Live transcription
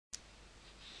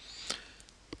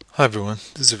Hi everyone,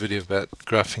 this is a video about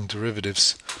graphing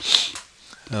derivatives.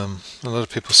 A lot of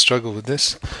people struggle with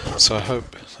this, so I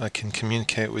hope I can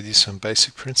communicate with you some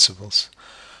basic principles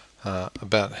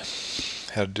about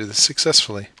how to do this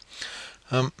successfully.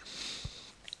 We're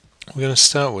going to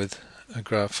start with a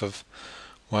graph of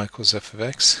y equals f of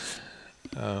x.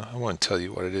 I won't tell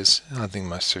you what it is. I think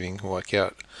most of you can work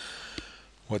out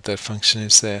what that function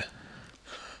is there.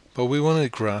 But we want to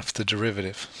graph the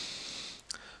derivative.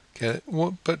 Okay,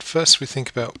 but first we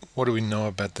think about what do we know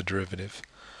about the derivative.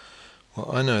 Well,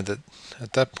 I know that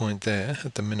at that point there,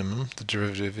 at the minimum, the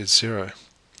derivative is 0.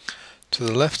 To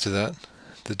the left of that,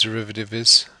 the derivative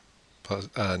is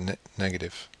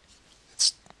negative.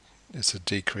 It's a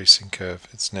decreasing curve.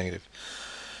 It's negative.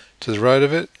 To the right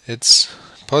of it, it's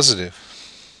positive.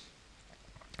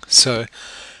 So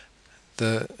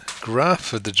the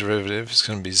graph of the derivative is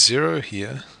going to be 0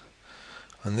 here.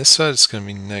 On this side it's going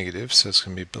to be negative, so it's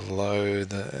going to be below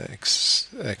the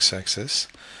x-axis.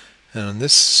 And on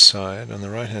this side, on the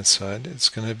right hand side, it's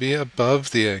going to be above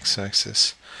the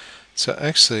x-axis. So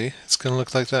actually it's going to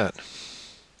look like that.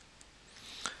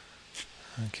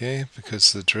 Okay,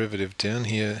 because the derivative down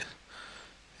here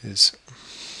is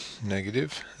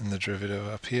negative and the derivative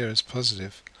up here is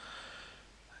positive.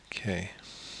 Okay.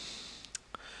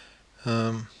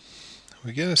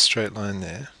 We get a straight line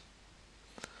there.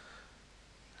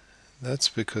 That's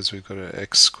because we've got an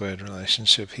x squared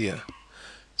relationship here.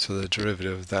 So the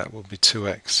derivative of that will be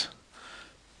 2x.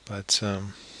 But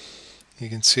you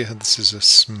can see how this is a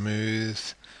smooth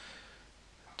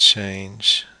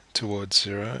change towards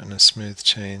 0 and a smooth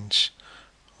change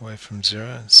away from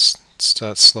 0. It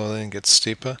starts slowly and gets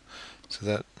steeper. So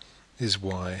that is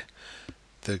why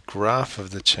the graph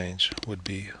of the change would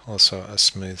be also a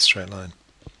smooth straight line.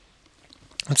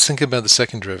 Let's think about the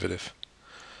second derivative.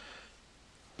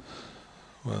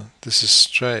 Well, this is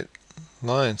straight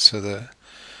line, so the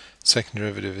second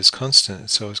derivative is constant.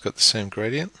 It's always got the same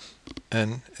gradient,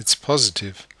 and it's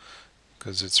positive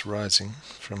because it's rising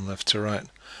from left to right.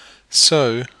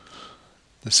 So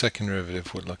the second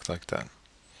derivative would look like that.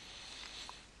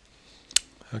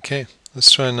 Okay,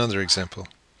 let's try another example.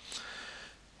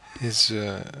 Here's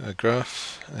a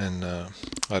graph, and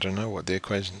I don't know what the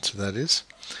equation to that is,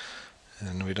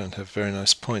 and we don't have very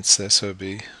nice points there, so it'd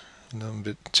be a little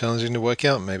bit challenging to work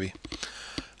out maybe.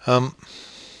 But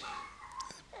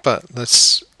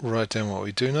let's write down what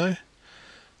we do know.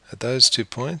 At those 2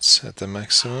 points, at the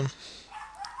maximum,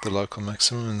 the local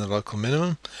maximum and the local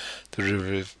minimum,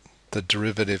 the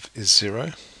derivative is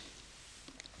 0.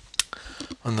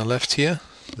 On the left here,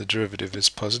 the derivative is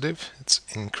positive. It's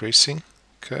increasing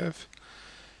curve.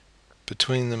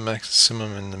 Between the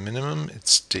maximum and the minimum,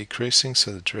 it's decreasing,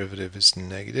 so the derivative is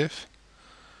negative.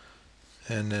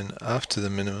 And then after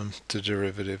the minimum, the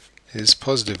derivative is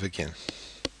positive again.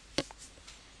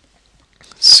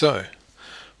 So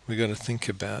we've got to think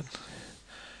about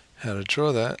how to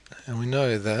draw that, and we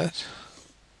know that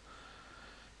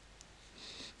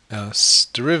our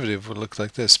derivative would look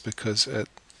like this, because at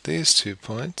these 2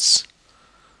 points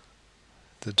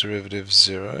the derivative is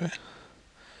 0.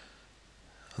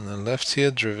 On the left here,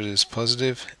 the derivative is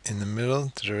positive. In the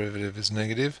middle, the derivative is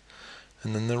negative.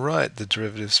 And then the right, the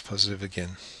derivative is positive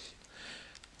again.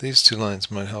 These 2 lines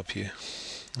might help you.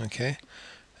 Okay?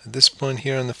 At this point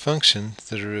here on the function,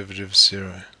 the derivative is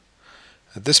 0.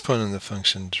 At this point on the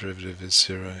function, the derivative is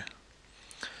 0.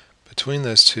 Between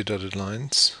those 2 dotted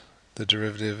lines, the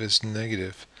derivative is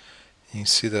negative. You can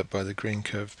see that by the green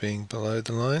curve being below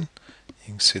the line.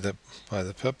 You can see that by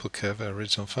the purple curve, our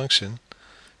original function,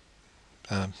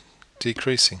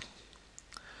 decreasing.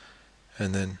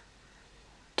 And then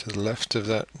to the left of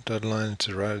that dotted line and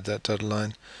to the right of that dotted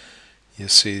line, you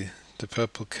see the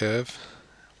purple curve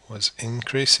was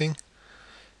increasing,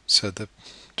 so the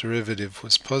derivative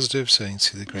was positive, so you can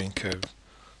see the green curve.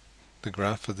 The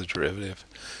graph of the derivative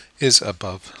is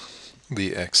above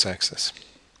the x-axis.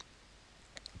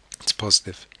 It's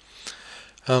positive.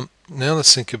 Now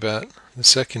let's think about the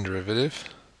second derivative.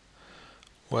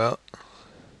 Well,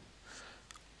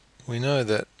 we know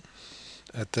that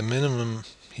at the minimum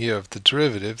here of the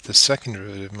derivative, the second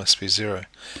derivative must be 0.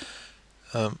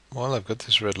 While I've got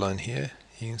this red line here,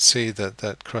 you can see that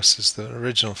that crosses the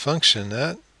original function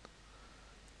at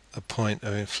a point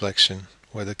of inflection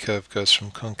where the curve goes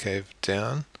from concave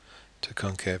down to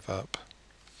concave up.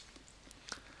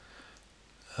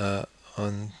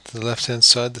 On the left hand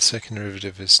side, the second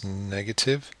derivative is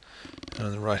negative, and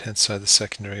on the right hand side, the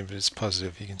second derivative is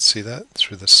positive. You can see that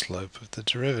through the slope of the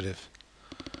derivative.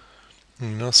 You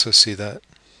can also see that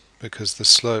because the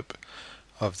slope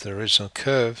of the original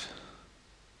curve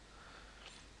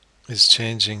is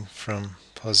changing from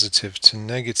positive to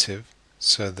negative,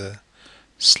 so the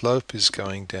slope is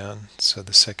going down, so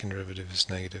the second derivative is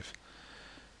negative.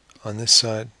 On this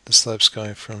side, the slope's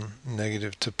going from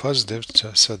negative to positive,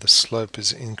 so the slope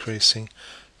is increasing,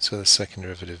 so the second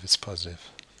derivative is positive.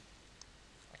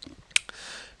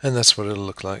 And that's what it'll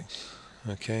look like.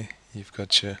 Okay, you've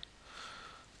got your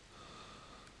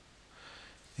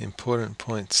important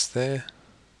points there,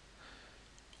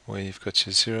 where you've got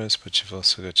your zeros, but you've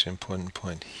also got your important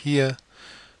point here,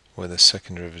 where the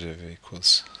second derivative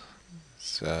equals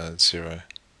 0.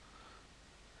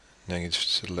 Negative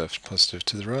to the left, positive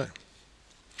to the right.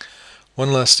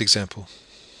 One last example,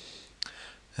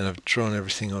 and I've drawn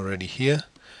everything already here.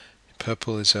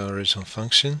 Purple is our original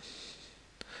function.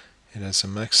 It has a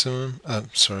maximum, a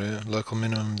local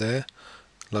minimum there,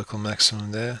 local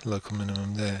maximum there, local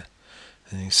minimum there.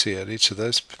 And you can see at each of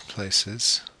those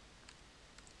places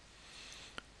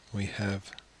we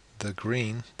have the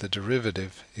green, the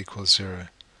derivative, equals 0.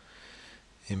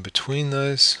 In between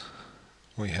those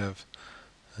we have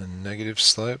a negative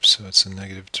slope, so it's a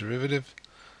negative derivative,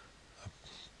 a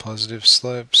positive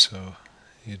slope, so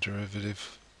your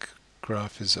derivative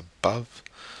graph is above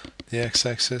the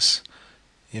x-axis.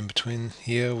 In between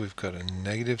here we've got a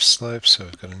negative slope, so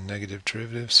we've got a negative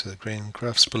derivative, so the green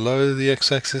graph's below the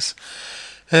x-axis.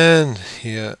 And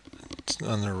here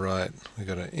on the right we've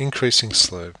got an increasing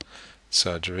slope,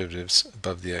 so our derivative's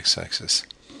above the x-axis.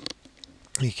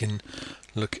 You can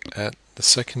look at the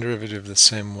second derivative the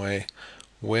same way,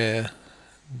 where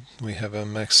we have a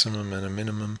maximum and a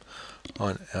minimum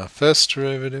on our first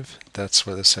derivative. That's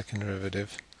where the second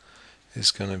derivative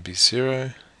is going to be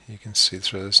 0. You can see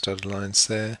through those dotted lines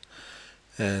there,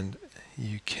 and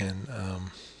you can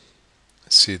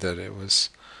see that it was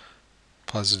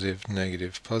positive,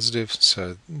 negative, positive,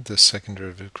 so the second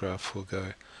derivative graph will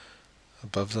go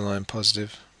above the line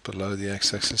positive, below the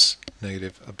x-axis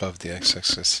negative, above the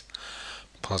x-axis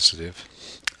positive.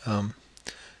 And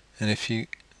if you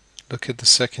look at the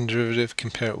second derivative,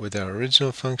 compare it with our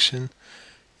original function,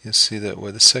 you'll see that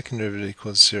where the second derivative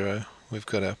equals 0, we've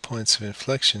got our points of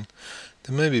inflection.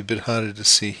 They may be a bit harder to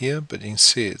see here, but you can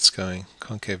see it's going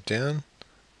concave down,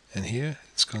 and here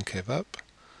it's concave up,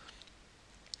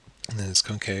 and then it's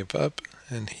concave up,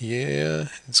 and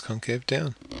here it's concave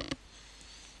down.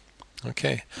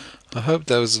 Okay, I hope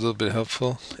that was a little bit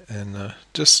helpful, and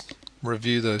just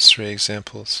review those 3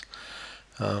 examples.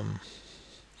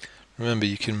 Remember,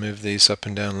 you can move these up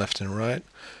and down, left and right,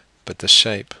 but the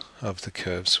shape of the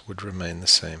curves would remain the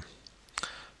same.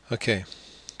 Okay,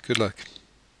 good luck.